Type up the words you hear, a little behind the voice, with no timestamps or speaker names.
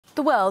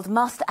The world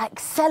must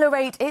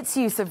accelerate its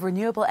use of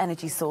renewable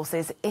energy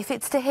sources if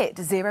it's to hit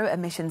zero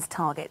emissions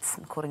targets,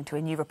 according to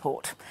a new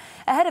report.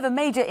 Ahead of a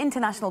major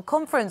international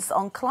conference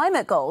on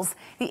climate goals,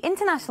 the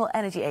International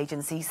Energy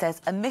Agency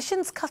says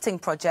emissions-cutting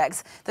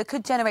projects that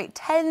could generate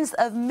tens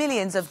of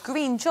millions of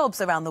green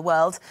jobs around the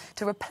world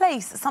to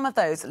replace some of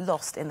those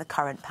lost in the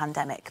current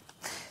pandemic.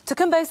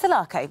 Tukumbo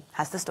Salake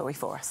has the story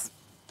for us.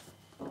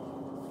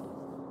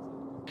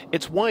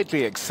 It's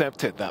widely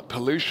accepted that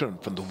pollution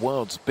from the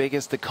world's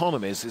biggest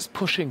economies is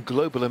pushing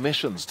global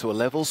emissions to a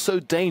level so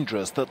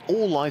dangerous that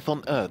all life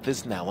on Earth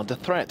is now under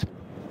threat.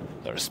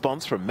 The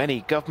response from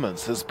many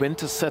governments has been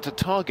to set a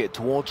target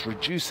towards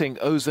reducing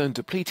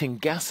ozone-depleting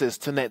gases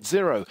to net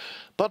zero,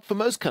 but for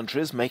most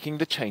countries making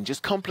the change is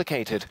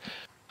complicated.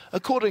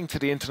 According to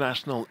the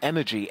International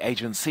Energy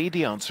Agency,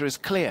 the answer is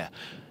clear.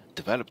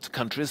 Developed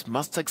countries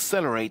must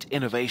accelerate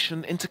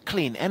innovation into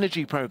clean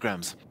energy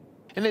programs.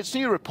 In its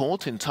new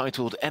report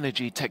entitled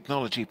Energy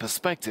Technology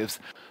Perspectives,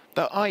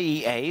 the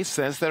IEA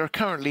says there are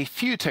currently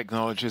few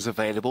technologies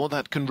available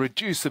that can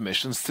reduce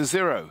emissions to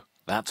zero.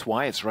 That's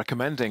why it's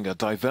recommending a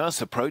diverse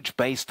approach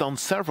based on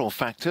several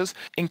factors,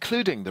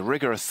 including the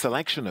rigorous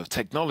selection of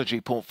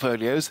technology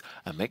portfolios,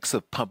 a mix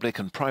of public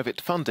and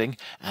private funding,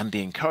 and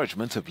the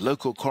encouragement of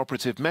local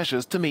cooperative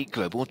measures to meet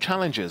global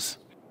challenges.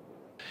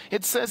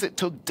 It says it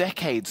took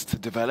decades to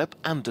develop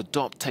and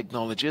adopt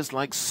technologies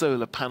like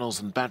solar panels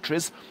and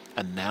batteries,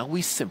 and now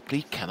we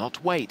simply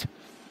cannot wait.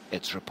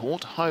 Its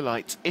report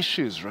highlights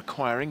issues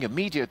requiring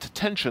immediate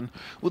attention,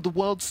 with the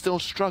world still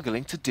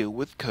struggling to deal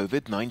with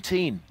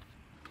COVID-19.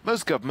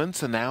 Most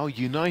governments are now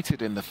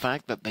united in the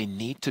fact that they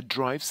need to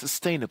drive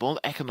sustainable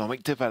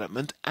economic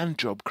development and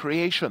job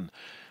creation.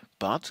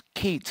 But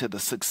key to the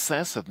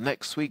success of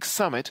next week's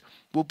summit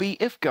will be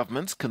if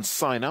governments can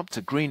sign up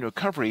to green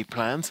recovery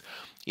plans,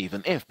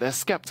 even if they're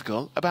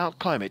sceptical about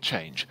climate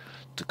change.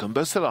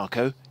 Tukumbo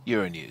Salake,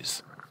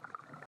 Euronews.